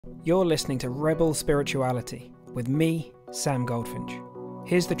You're listening to Rebel Spirituality with me, Sam Goldfinch.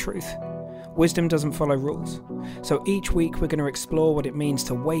 Here's the truth. Wisdom doesn't follow rules. So each week we're going to explore what it means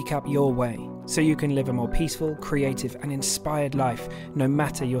to wake up your way so you can live a more peaceful, creative and inspired life no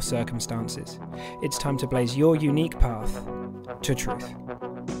matter your circumstances. It's time to blaze your unique path to truth.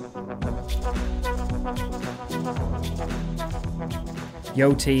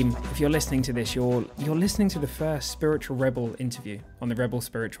 Yo team, if you're listening to this, you're listening to the first Spiritual Rebel interview on the Rebel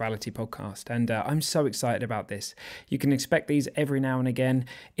Spirituality podcast, and I'm so excited about this. You can expect these every now and again.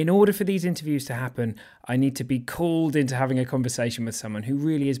 In order for these interviews to happen, I need to be called into having a conversation with someone who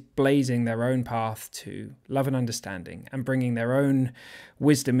really is blazing their own path to love and understanding and bringing their own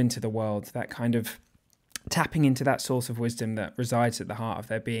wisdom into the world, that kind of tapping into that source of wisdom that resides at the heart of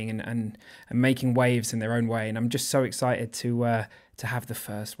their being and making waves in their own way. And I'm just so excited to have the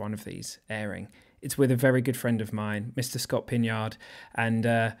first one of these airing. It's with a very good friend of mine, Mr. Scott Pinyard, and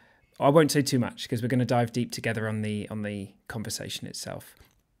I won't say too much because we're going to dive deep together on the conversation itself.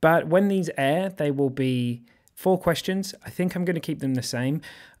 But when these air, they will be 4 questions. I think I'm going to keep them the same.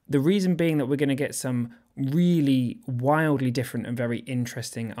 The reason being that we're going to get some really wildly different and very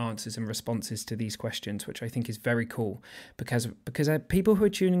interesting answers and responses to these questions, which I think is very cool because people who are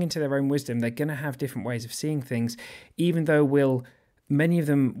tuning into their own wisdom, they're going to have different ways of seeing things, even though many of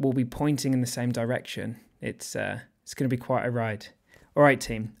them will be pointing in the same direction. It's going to be quite a ride. All right,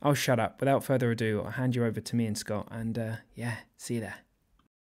 team, I'll shut up. Without further ado, I'll hand you over to me and Scott, and see you there.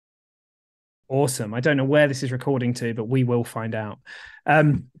 Awesome. I don't know where this is recording to, but we will find out.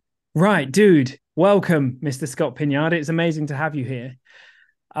 Right, dude. Welcome, Mr. Scott Pinyard. It's amazing to have you here.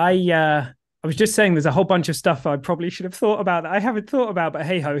 I was just saying there's a whole bunch of stuff I probably should have thought about that I haven't thought about, but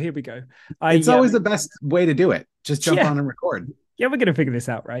hey ho, here we go. It's always the best way to do it. Just jump on and record. Yeah, we're going to figure this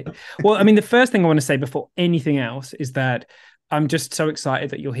out, right? Well, I mean, the first thing I want to say before anything else is that I'm just so excited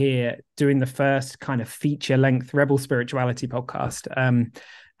that you're here doing the first kind of feature-length Rebel Spirituality podcast.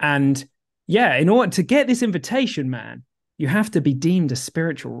 And yeah, in order to get this invitation, man, you have to be deemed a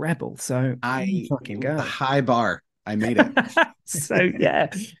spiritual rebel. So I fucking go. The high bar. I made it. So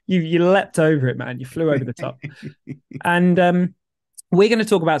yeah, you leapt over it, man. You flew over the top. And we're going to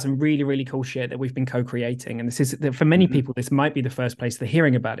talk about some really, really cool shit that we've been co-creating. And this is, for many people, this might be the first place they're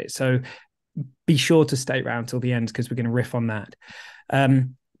hearing about it. So be sure to stay around till the end because we're going to riff on that.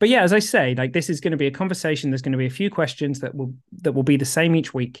 But yeah, as I say, like this is going to be a conversation. There's going to be a few questions that will be the same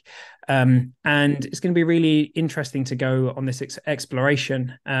each week. And it's going to be really interesting to go on this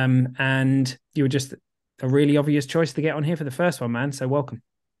exploration. And you were just a really obvious choice to get on here for the first one, man. So welcome.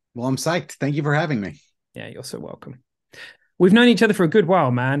 Well, I'm psyched. Thank you for having me. Yeah, you're so welcome. We've known each other for a good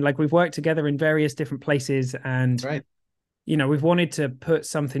while, man. Like we've worked together in various different places and, right. You know, we've wanted to put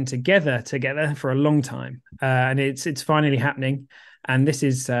something together for a long time. And it's finally happening. And this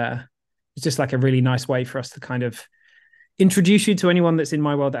is it's just like a really nice way for us to kind of introduce you to anyone that's in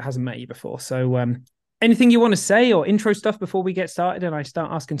my world that hasn't met you before. So anything you want to say or intro stuff before we get started and I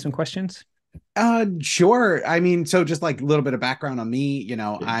start asking some questions? Sure. I mean, so just like a little bit of background on me, you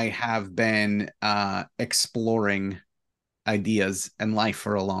know, I have been exploring ideas and life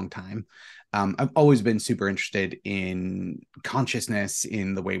for a long time. I've always been super interested in consciousness,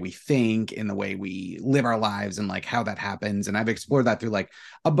 in the way we think, in the way we live our lives and like how that happens. And I've explored that through like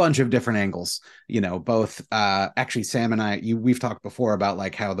a bunch of different angles, you know, both actually Sam and we've talked before about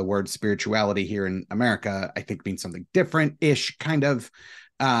like how the word spirituality here in America, I think means something different-ish kind of.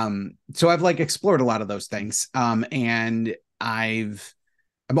 So I've like explored a lot of those things. And I've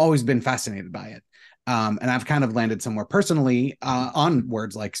always been fascinated by it. And I've kind of landed somewhere personally on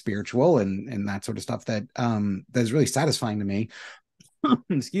words like spiritual and that sort of stuff that is really satisfying to me.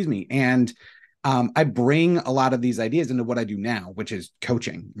 Excuse me. And I bring a lot of these ideas into what I do now, which is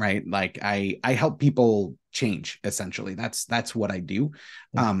coaching, right? Like I help people change, essentially. That's what I do.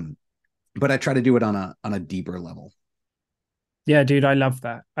 But I try to do it on a deeper level. Yeah, dude, I love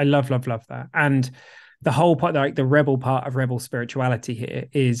that. I love that. And the whole part, like the rebel part of rebel spirituality here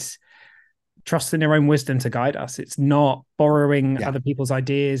is trusting their own wisdom to guide us. It's not borrowing other people's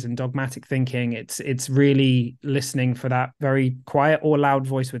ideas and dogmatic thinking. It's really listening for that very quiet or loud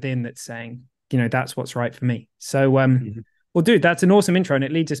voice within that's saying, you know, that's what's right for me. So, well, dude, that's an awesome intro. And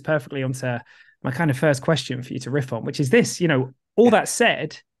it leads us perfectly onto my kind of first question for you to riff on, which is this, you know, all that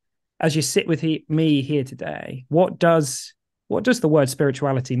said, as you sit with me here today, what does the word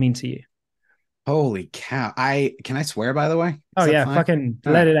spirituality mean to you? Holy cow. Can I swear, by the way? Oh yeah, fine? Fucking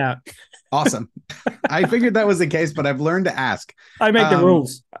let it out. Awesome. I figured that was the case, but I've learned to ask. I make the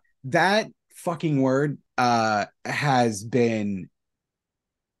rules. That fucking word has been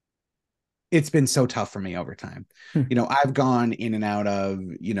it's been so tough for me over time. Hmm. I've gone in and out of,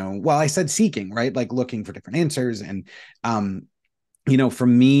 well, I said seeking, right? Like looking for different answers. And, for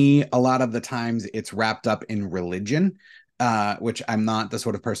me, a lot of the times it's wrapped up in religion, which I'm not the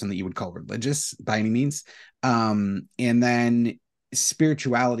sort of person that you would call religious by any means. And then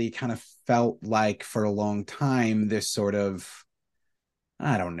spirituality kind of felt like for a long time this sort of,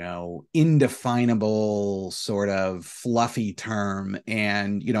 I don't know, indefinable sort of fluffy term.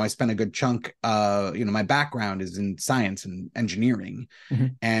 And, I spent a good chunk, my background is in science and engineering.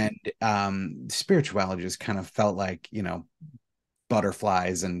 Mhm. And spirituality just kind of felt like,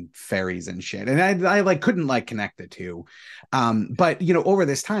 butterflies and fairies and shit. And I like couldn't like connect the two. But over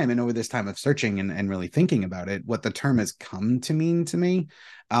this time and over this time of searching and really thinking about it, what the term has come to mean to me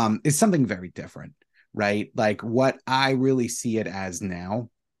is something very different, right? Like what I really see it as now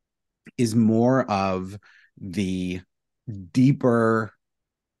is more of the deeper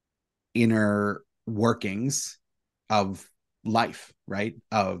inner workings of life, right?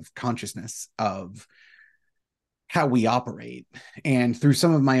 Of consciousness, of how we operate. And through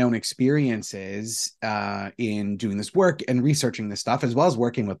some of my own experiences in doing this work and researching this stuff, as well as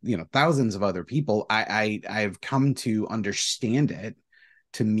working with thousands of other people, I've come to understand it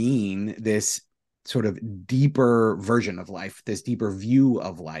to mean this sort of deeper version of life, this deeper view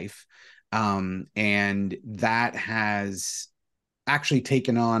of life. And that has actually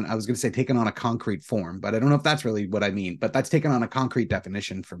taken on, I was going to say taken on a concrete form, but I don't know if that's really what I mean, but that's taken on a concrete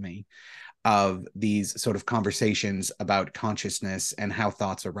definition for me of these sort of conversations about consciousness and how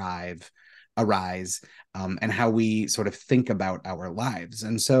thoughts arise, and how we sort of think about our lives.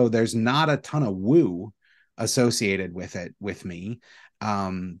 And so there's not a ton of woo associated with it with me,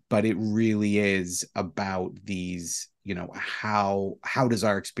 but it really is about these, how does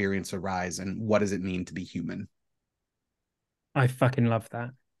our experience arise and what does it mean to be human? I fucking love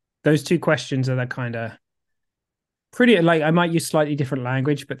that. Those two questions are the kind of pretty, like, I might use slightly different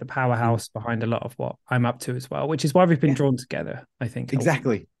language, but the Mm. powerhouse behind a lot of what I'm up to as well, which is why we've been Yeah, drawn together, I think, ultimately,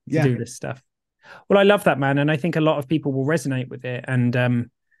 exactly. to Yeah. do this stuff. Well, I love that, man. And I think a lot of people will resonate with it. And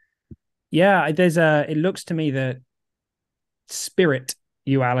yeah, it looks to me that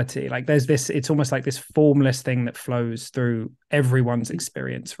spirituality, like there's this, it's almost like this formless thing that flows through everyone's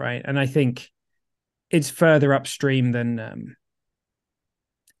experience, right? And I think it's further upstream than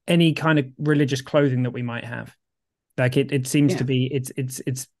any kind of religious clothing that we might have. Like it seems to Yeah. be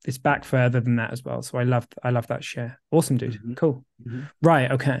it's back further than that as well. So I love that share. Awesome, dude. Mm-hmm. Cool. Mm-hmm.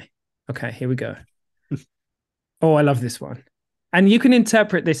 Right. Okay. Here we go. Oh, I love this one. And you can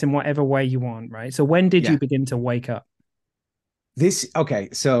interpret this in whatever way you want, right? So when did you Yeah. begin to wake up? Okay,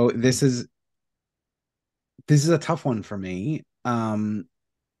 so this is a tough one for me.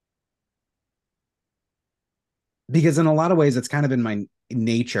 Because in a lot of ways it's kind of in my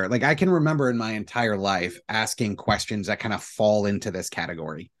nature. Like I can remember in my entire life asking questions that kind of fall into this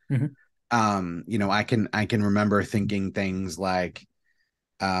category. Mhm. I can remember thinking things like,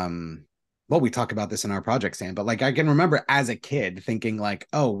 um, well, we talk about this in our project, Sam, but like I can remember as a kid thinking like,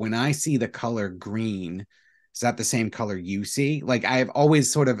 oh, when I see the color green, is that the same color you see? Like I've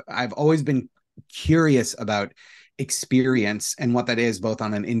always been curious about experience and what that is, both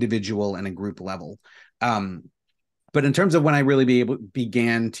on an individual and a group level. Um, but in terms of when I really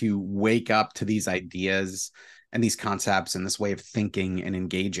began to wake up to these ideas and these concepts and this way of thinking and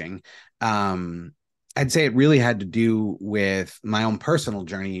engaging, I'd say it really had to do with my own personal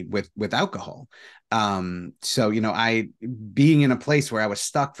journey with alcohol. So I being in a place where I was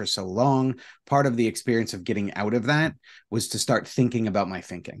stuck for so long, part of the experience of getting out of that was to start thinking about my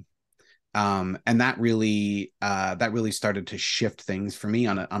thinking. And that really started to shift things for me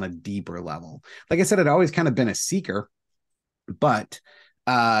on a deeper level. Like I said, I'd always kind of been a seeker, but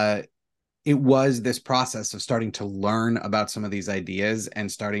uh, it was this process of starting to learn about some of these ideas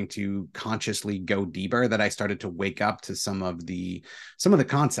and starting to consciously go deeper that I started to wake up to some of the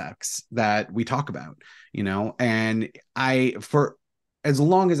concepts that we talk about, and for as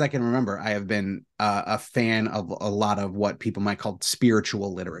long as I can remember, I have been a fan of a lot of what people might call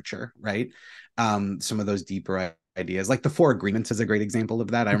spiritual literature, right? Some of those deeper ideas, like the Four Agreements is a great example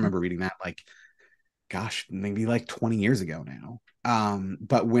of that. I Mhm. remember reading that like, gosh, maybe like 20 years ago now.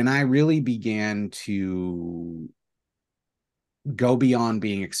 But when I really began to go beyond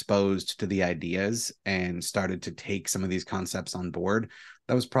being exposed to the ideas and started to take some of these concepts on board,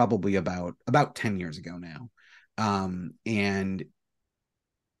 that was probably about 10 years ago now. And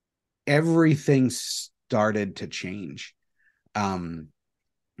everything started to change. Um,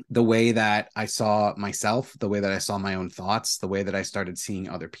 the way that I saw myself, the way that I saw my own thoughts, the way that I started seeing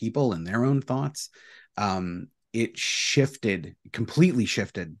other people and their own thoughts. it completely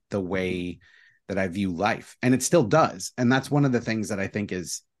shifted the way that I view life. And it still does. And that's one of the things that I think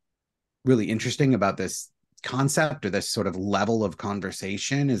is really interesting about this concept, or this sort of level of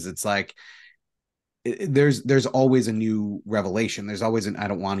conversation, is it's like there's always a new revelation. There's always I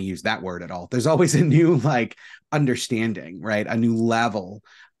don't want to use that word at all. There's always a new like understanding, right? A new level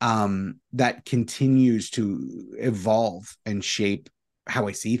that continues to evolve and shape how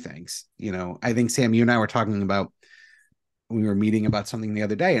I see things. I think, Sam, you and I were talking about, we were meeting about something the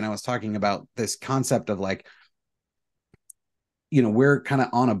other day, and I was talking about this concept of like, we're kind of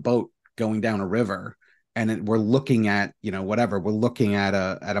on a boat going down a river, and we're looking at, whatever, we're looking at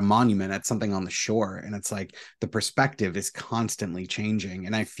a monument, at something on the shore, and it's like the perspective is constantly changing.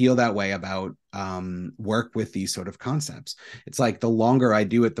 And I feel that way about work with these sort of concepts. It's like the longer I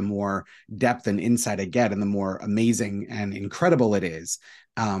do it, the more depth and insight I get, and the more amazing and incredible it is.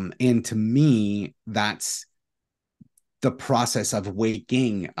 And to me, that's the process of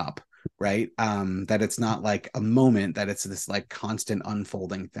waking up, right? That it's not like a moment, that it's this like constant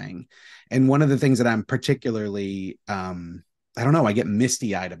unfolding thing. And one of the things that I'm particularly, I don't know, I get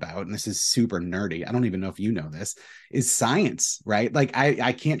misty eyed about, and this is super nerdy, I don't even know if you know this, is science, right? Like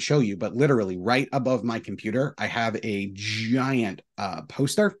I can't show you, but literally right above my computer, I have a giant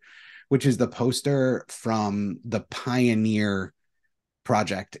poster, which is the poster from the Pioneer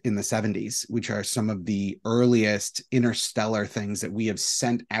project in the 70s, which are some of the earliest interstellar things that we have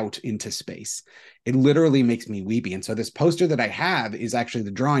sent out into space. It literally makes me weepy. And so this poster that I have is actually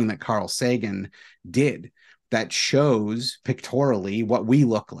the drawing that Carl Sagan did, that shows pictorially what we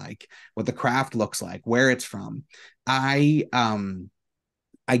look like, what the craft looks like, where it's from. I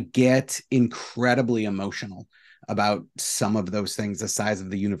get incredibly emotional about some of those things, the size of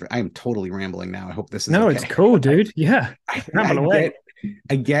the universe. I am totally rambling now. I hope this is No, okay. it's cool, dude. Yeah. Ramble away.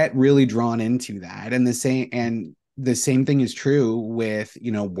 I get really drawn into that. And the same thing is true with,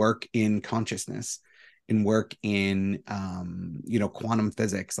 work in consciousness and work in, quantum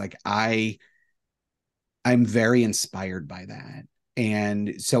physics. Like I'm very inspired by that.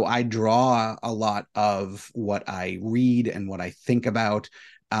 And so I draw a lot of what I read and what I think about,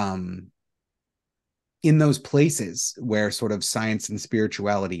 in those places where sort of science and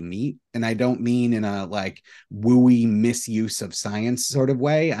spirituality meet. And I don't mean in a like wooey misuse of science sort of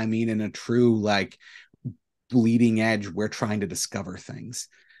way. I mean in a true like bleeding edge, we're trying to discover things.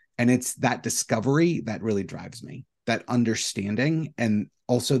 And it's that discovery that really drives me, that understanding, and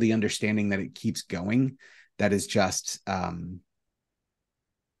also the understanding that it keeps going. That is just I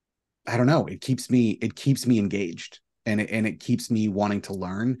don't know, it keeps me engaged, and it keeps me wanting to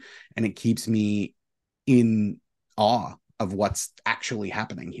learn, and it keeps me in awe of what's actually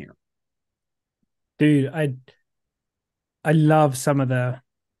happening here. Dude, I love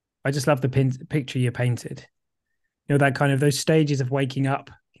I just love the picture you painted. That kind of those stages of waking up,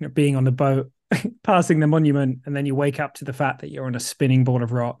 being on the boat, passing the monument, and then you wake up to the fact that you're on a spinning ball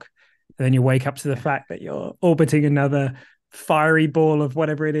of rock. And then you wake up to the fact that you're orbiting another fiery ball of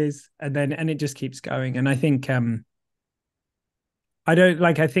whatever it is. And it just keeps going. And I think,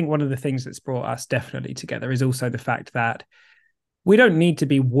 I think one of the things that's brought us definitely together is also the fact that we don't need to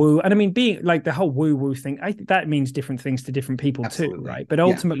be woo. And I mean, being like the whole woo woo thing, that means different things to different people. Absolutely. Too, right? But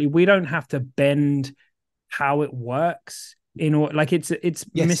ultimately, we don't have to bend how it works in order. Like it's yes.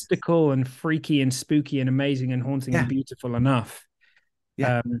 mystical and freaky and spooky and amazing and haunting and beautiful enough.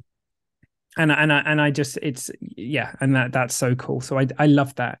 Yeah. And I just, and that's so cool. So I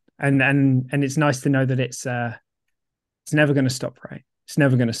love that. And it's nice to know that it's never going to stop, right? It's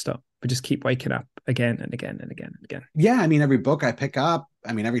never going to stop. We just keep waking up again and again and again and again. Yeah. I mean, every book I pick up,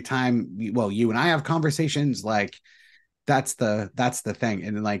 I mean, every time, you and I have conversations, like that's the thing.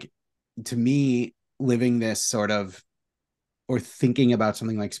 And like, to me, living this sort of, or thinking about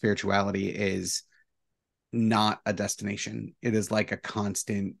something like spirituality is not a destination. It is like a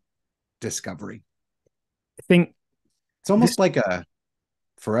constant discovery. I think it's almost like a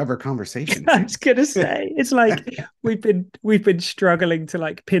forever conversation. I was gonna say, it's like we've been struggling to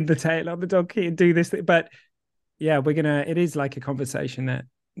like pin the tail on the donkey and do this thing, but yeah, it is like a conversation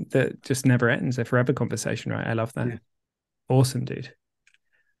that just never ends, a forever conversation, right? I love that. Yeah. Awesome, dude.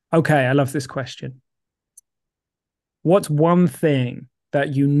 Okay, I love this question. What's one thing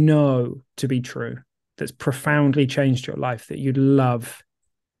that you know to be true that's profoundly changed your life that you'd love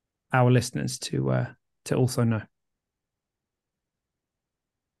our listeners to also know?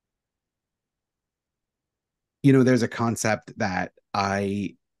 There's a concept that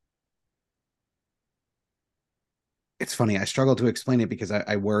it's funny, I struggle to explain it because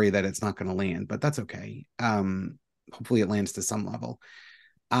I worry that it's not going to land, but that's okay. Hopefully it lands to some level.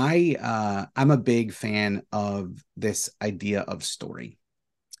 I'm a big fan of this idea of story,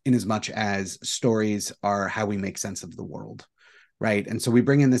 in as much as stories are how we make sense of the world, right? And so we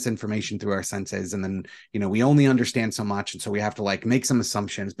bring in this information through our senses, and then we only understand so much, and so we have to like make some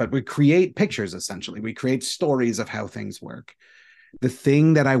assumptions, but we create pictures. Essentially, we create stories of how things work. The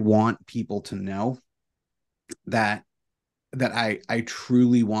thing that I want people to know, that I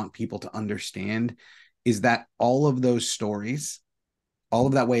truly want people to understand, is that all of those stories, all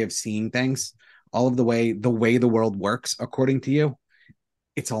of that way of seeing things, all of the way the world works according to you,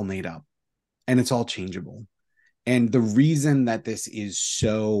 it's all made up, and it's all changeable. And the reason that this is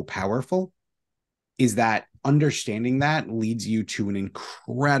so powerful is that understanding that leads you to an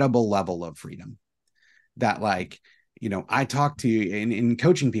incredible level of freedom. That, like, I talk to, in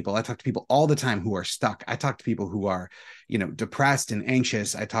coaching people, I talk to people all the time who are stuck. I talk to people who are, depressed and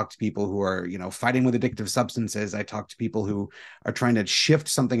anxious. I talk to people who are, fighting with addictive substances. I talk to people who are trying to shift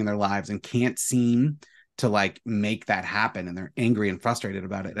something in their lives and can't seem to like make that happen. And they're angry and frustrated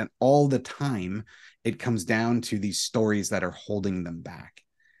about it. And all the time, it comes down to these stories that are holding them back.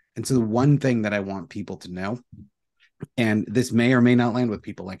 And so the one thing that I want people to know, and this may or may not land with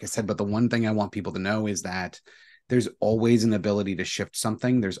people, like I said, but the one thing I want people to know is that there's always an ability to shift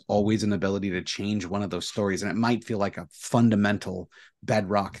something. There's always an ability to change one of those stories. And it might feel like a fundamental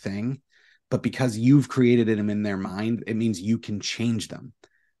bedrock thing, but because you've created them in their mind, it means you can change them.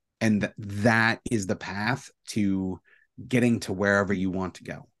 And that is the path to getting to wherever you want to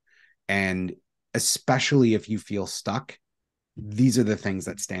go. And especially if you feel stuck, these are the things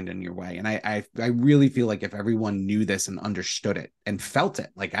that stand in your way. And I really feel like if everyone knew this and understood it and felt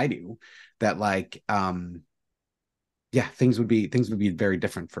it like I do, that like yeah, things would be very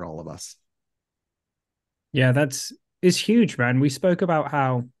different for all of us. Yeah, it's huge, man. We spoke about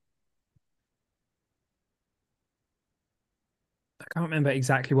how I can't remember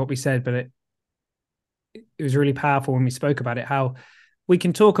exactly what we said, but it was really powerful when we spoke about it, how we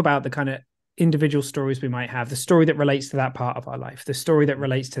can talk about the kind of individual stories we might have, the story that relates to that part of our life, the story that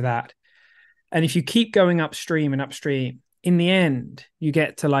relates to that. And if you keep going upstream and upstream, in the end, you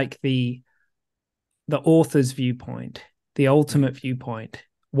get to like the author's viewpoint, the ultimate viewpoint,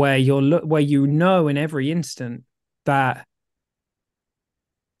 where where in every instant that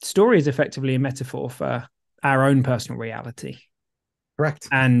story is effectively a metaphor for our own personal reality. Correct.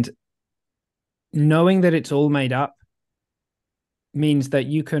 And knowing that it's all made up means that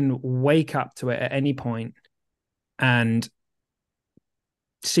you can wake up to it at any point and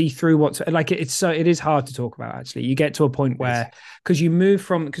see through what's like. It is hard to talk about. Actually, you get to a point where, because you move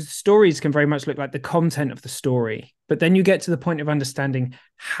from, because stories can very much look like the content of the story, but then you get to the point of understanding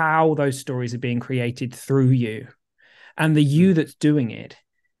how those stories are being created through you and the you that's doing it,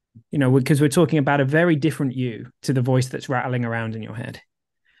 because we're talking about a very different you to the voice that's rattling around in your head.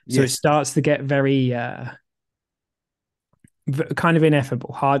 So Yes. it starts to get very kind of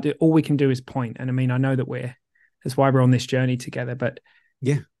ineffable, hard. All we can do is point. And I mean, I know that's why we're on this journey together, but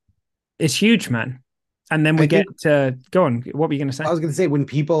Yeah, it's huge, man. And then we I get think to go on. What were you going to say? I was going to say, when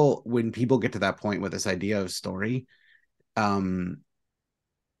people get to that point with this idea of story, um,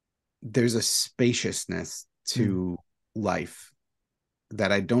 there's a spaciousness to life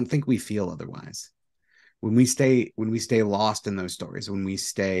that I don't think we feel otherwise. When we stay lost in those stories, when we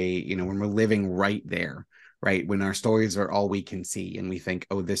stay, when we're living right there, right, when our stories are all we can see, and we think,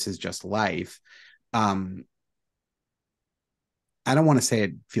 oh, this is just life. Um, I don't want to say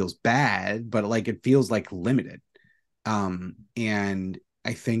it feels bad, but like it feels like limited. And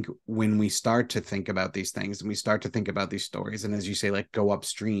I think when we start to think about these things and we start to think about these stories, and as you say, like go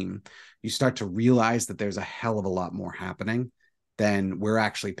upstream, you start to realize that there's a hell of a lot more happening than we're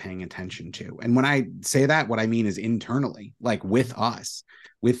actually paying attention to. And when I say that, what I mean is internally, like with us,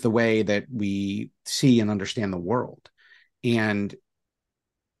 with the way that we see and understand the world. And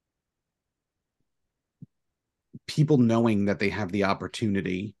people knowing that they have the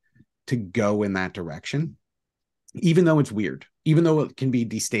opportunity to go in that direction, even though it's weird, even though it can be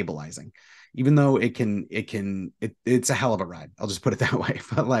destabilizing, even though it's a hell of a ride. I'll just put it that way.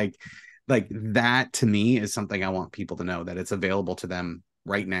 But like that to me is something I want people to know, that it's available to them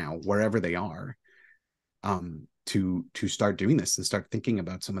right now, wherever they are, to start doing this and start thinking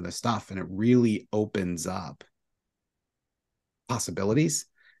about some of this stuff. And it really opens up possibilities,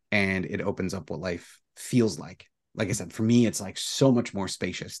 and it opens up what life feels like. Like I said, for me, it's like so much more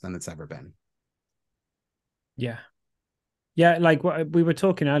spacious than it's ever been. Yeah. Yeah. Like what we were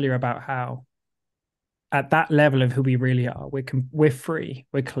talking earlier about how at that level of who we really are, we're free,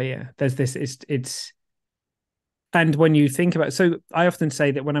 we're clear. There's this, and when you think about, so I often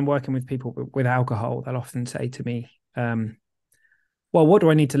say that when I'm working with people with alcohol, they'll often say to me, well, what do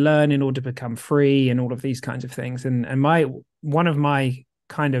I need to learn in order to become free and all of these kinds of things. And my one of my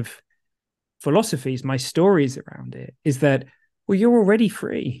kind of philosophies, my stories around it is that, well, you're already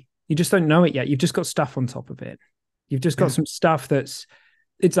free. You just don't know it yet. You've just got stuff on top of it. You've just got Yeah. some stuff that's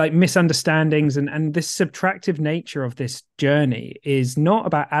it's like misunderstandings, and this subtractive nature of this journey is not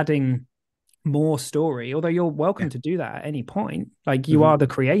about adding more story, although you're welcome Yeah. to do that at any point. Like, you Hmm. are the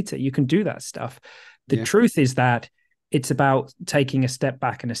creator, you can do that stuff. The Yeah. truth is that it's about taking a step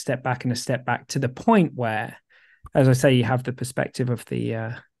back and a step back and a step back to the point where, as I say, you have the perspective of the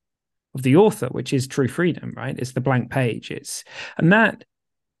author, which is true freedom, right? It's the blank page. It's and that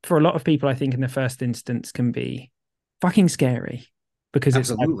for a lot of people, I think in the first instance can be fucking scary because it's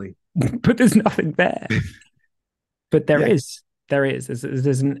like, Absolutely. but there's nothing there. But there Yeah. is,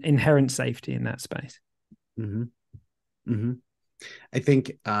 there's an inherent safety in that space. Hmm. Hmm. I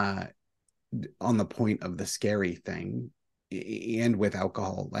think on the point of the scary thing and with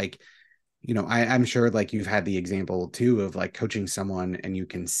alcohol, like, I'm sure like you've had the example too of like coaching someone and you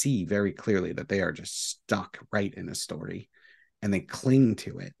can see very clearly that they are just stuck right in a story and they cling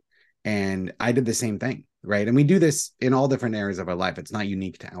to it. And I did the same thing, right? And we do this in all different areas of our life. It's not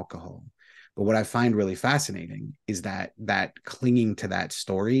unique to alcohol. But what I find really fascinating is that clinging to that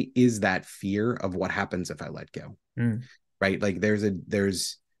story is that fear of what happens if I let go, Mm. right? Like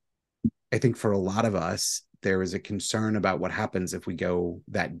there's I think for a lot of us, there is a concern about what happens if we go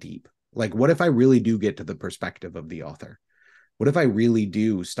that deep. Like, what if I really do get to the perspective of the author? What if I really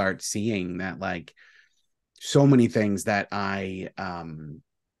do start seeing that, like, so many things that I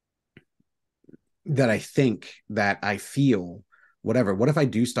think, that I feel, whatever. What if I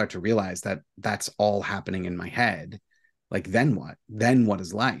do start to realize that that's all happening in my head? Like, then what? Then what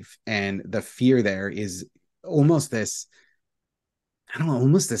is life? And the fear there is almost this, I don't know,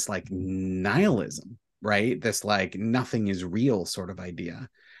 almost this like nihilism, right? This like nothing is real sort of idea.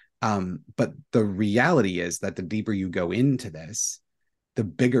 But the reality is that the deeper you go into this, the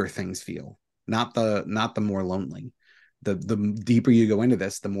bigger things feel, not the more lonely. The deeper you go into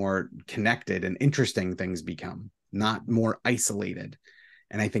this, the more connected and interesting things become, not more isolated.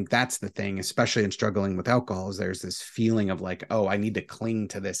 And I think that's the thing, especially in struggling with alcohol, is there's this feeling of like, oh, I need to cling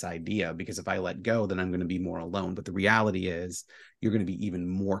to this idea because if I let go, then I'm going to be more alone. But the reality is you're going to be even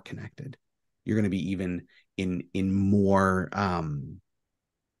more connected. You're going to be even in more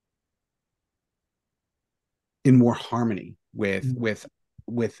harmony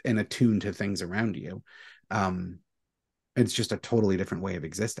with and attuned to things around you. Um, it's just a totally different way of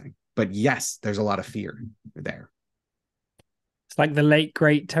existing. But yes, there's a lot of fear there. It's like the late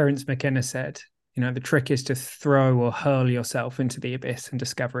great Terence McKenna said, the trick is to throw or hurl yourself into the abyss and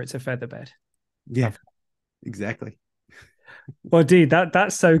discover it's a featherbed. Yeah, Love. exactly. Well, dude,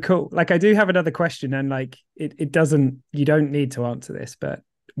 that's so cool. Like, I do have another question, and like it doesn't, you don't need to answer this, but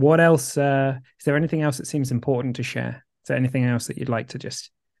what else? Is there anything else that seems important to share? Is there anything else that you'd like to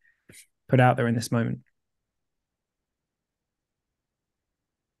just put out there in this moment?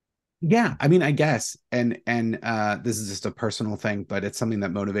 Yeah, I mean, I guess, and this is just a personal thing, but it's something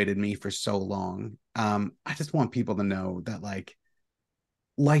that motivated me for so long. I just want people to know that like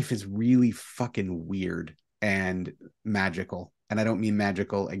life is really fucking weird and magical. And I don't mean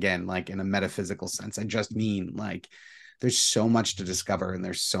magical again, like in a metaphysical sense. I just mean like there's so much to discover and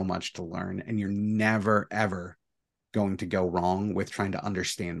there's so much to learn, and you're never ever going to go wrong with trying to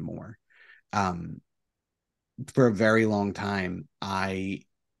understand more. Um, for a very long time, I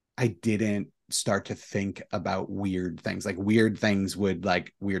didn't start to think about weird things. Like weird things would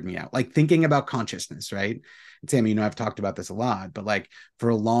like weird me out. Like thinking about consciousness, right? And Sammy, I've talked about this a lot, but like for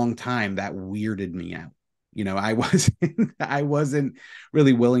a long time that weirded me out. I wasn't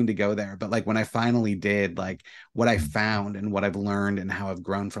really willing to go there. But like when I finally did, like what I found and what I've learned and how I've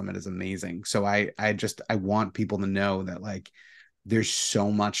grown from it is amazing. So I want people to know that like there's so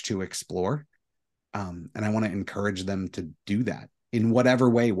much to explore. And I want to encourage them to do that in whatever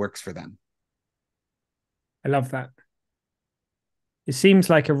way works for them. I love that. It seems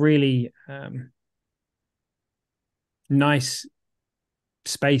like a really nice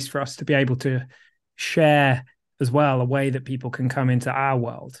space for us to be able to share as well, a way that people can come into our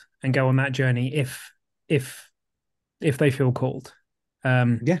world and go on that journey if if they feel called.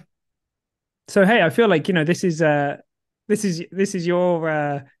 Um, Yeah, so hey, I feel like this is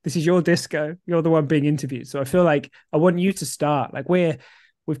your disco. You're the one being interviewed, so I feel like I want you to start. Like we've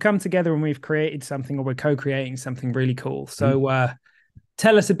come together and we've created something, or we're co-creating something really cool. So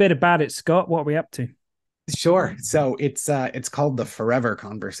tell us a bit about it, Scott. What are we up to? sure. So it's called the Forever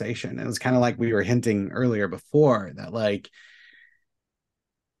Conversation. And it was kind of like we were hinting earlier before that like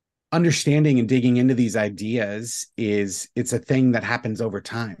understanding and digging into these ideas it's a thing that happens over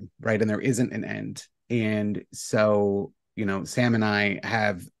time, right? And there isn't an end. And so, Sam and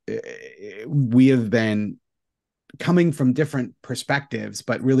I we have been coming from different perspectives,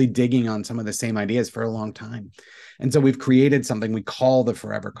 but really digging on some of the same ideas for a long time. And so we've created something we call the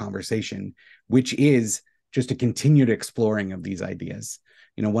Forever Conversation, which is just a continued exploring of these ideas.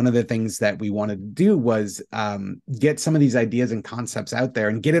 One of the things that we wanted to do was get some of these ideas and concepts out there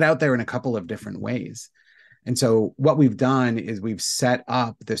and get it out there in a couple of different ways. And so what we've done is we've set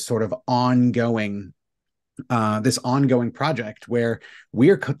up this sort of ongoing project where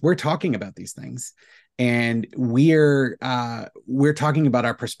we're talking about these things, and we're talking about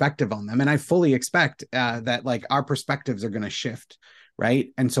our perspective on them. And I fully expect that like our perspectives are going to shift,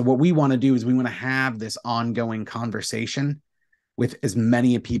 right? And so what we want to do is we want to have this ongoing conversation with as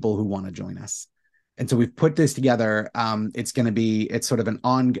many people who want to join us. And so we've put this together. It's sort of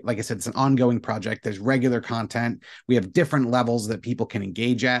like I said, it's an ongoing project. There's regular content. We have different levels that people can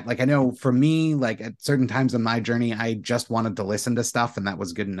engage at. Like I know for me, like at certain times in my journey, I just wanted to listen to stuff and that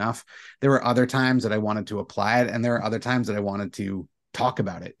was good enough. There were other times that I wanted to apply it. And there are other times that I wanted to talk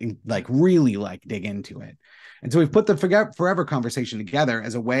about it and like really like dig into it. And so we've put the Forever Conversation together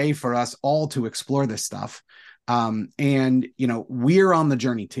as a way for us all to explore this stuff. And we're on the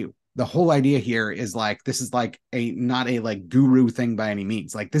journey too. The whole idea here is like, this is like not a like guru thing by any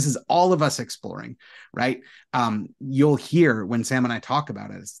means. Like this is all of us exploring, right? You'll hear when Sam and I talk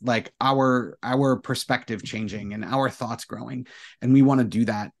about it, it's like our perspective changing and our thoughts growing. And we want to do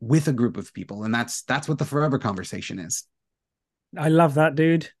that with a group of people. And that's what the Forever Conversation is. I love that,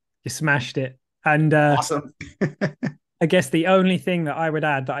 dude. You smashed it. And awesome. I guess the only thing that I would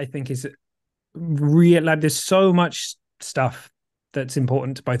add that I think is real, like there's so much stuff that's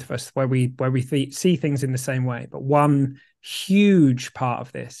important to both of us where we see things in the same way. But one huge part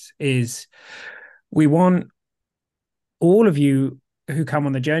of this is we want all of you who come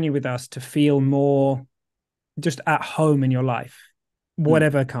on the journey with us to feel more just at home in your life,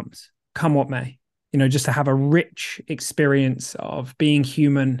 whatever come what may, just to have a rich experience of being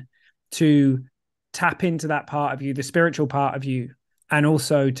human, to tap into that part of you, the spiritual part of you, and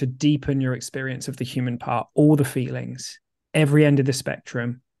also to deepen your experience of the human part, all the feelings, every end of the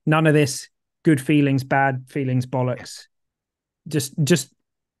spectrum. None of this good feelings, bad feelings, bollocks. Just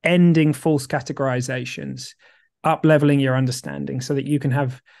ending false categorizations, up-leveling your understanding so that you can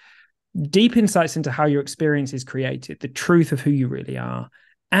have deep insights into how your experience is created, the truth of who you really are.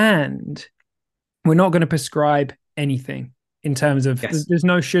 And we're not going to prescribe anything in terms of, there's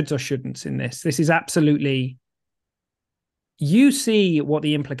no shoulds or shouldn'ts in this. This is absolutely, you see what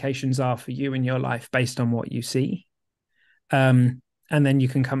the implications are for you in your life based on what you see. And then you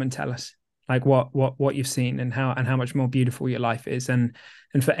can come and tell us like what you've seen and how much more beautiful your life is. And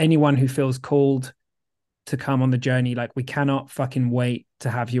for anyone who feels called to come on the journey, like we cannot fucking wait to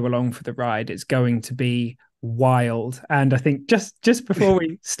have you along for the ride. It's going to be wild. And I think just before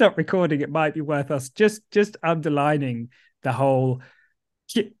we stop recording, it might be worth us just underlining the whole,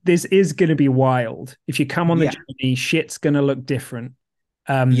 this is going to be wild. If you come on the journey, shit's going to look different.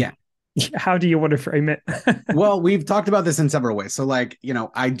 How do you want to frame it? Well, we've talked about this in several ways. So like,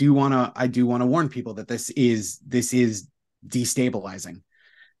 I do want to warn people that this is destabilizing.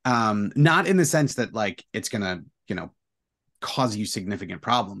 Not in the sense that like it's going to, cause you significant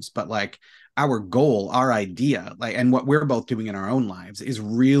problems, but like our goal, our idea, like, and what we're both doing in our own lives is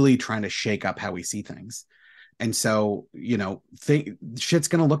really trying to shake up how we see things. And so, shit's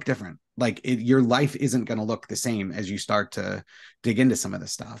going to look different. Like your life isn't going to look the same as you start to dig into some of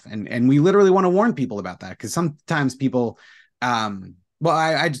this stuff. And we literally want to warn people about that because sometimes people, I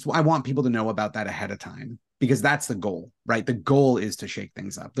want people to know about that ahead of time because that's the goal, right? The goal is to shake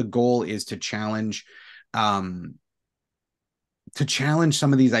things up. The goal is to challenge some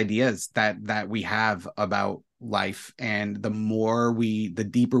of these ideas that we have about life. And the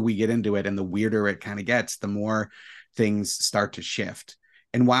deeper we get into it and the weirder it kind of gets, the more things start to shift.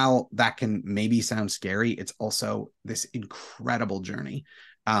 And while that can maybe sound scary, it's also this incredible journey.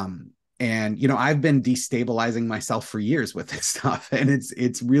 And I've been destabilizing myself for years with this stuff, and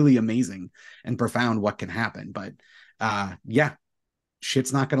it's really amazing and profound what can happen. But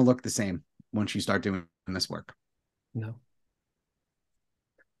shit's not going to look the same once you start doing this work. No.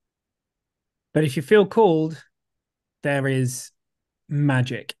 But if you feel called, there is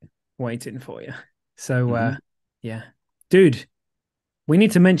magic waiting for you. So, dude, we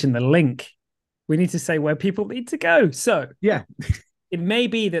need to mention the link. We need to say where people need to go. So, it may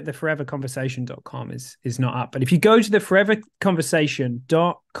be that the foreverconversation.com is not up, but if you go to the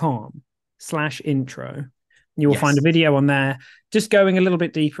foreverconversation.com/intro, You will find Yes. a video on there just going a little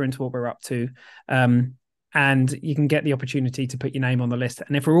bit deeper into what we're up to. And you can get the opportunity to put your name on the list.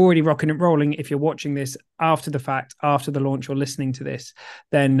 And if we're already rocking and rolling, if you're watching this after the fact, after the launch, or listening to this,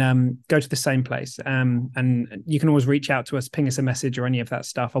 then go to the same place. And you can always reach out to us, ping us a message or any of that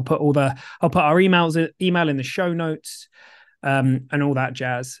stuff. I'll put our email in the show notes, and all that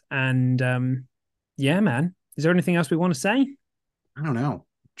jazz. And yeah, man, is there anything else we want to say? I don't know.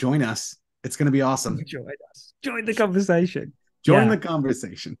 Join us. It's going to be awesome. Join us. Join the conversation. Join the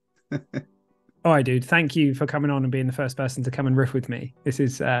conversation. All right, dude. Thank you for coming on and being the first person to come and riff with me. This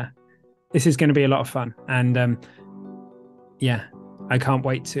is going to be a lot of fun, and yeah, I can't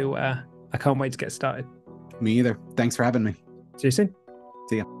wait to get started. Me either. Thanks for having me. See you soon.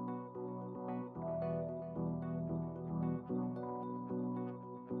 See ya.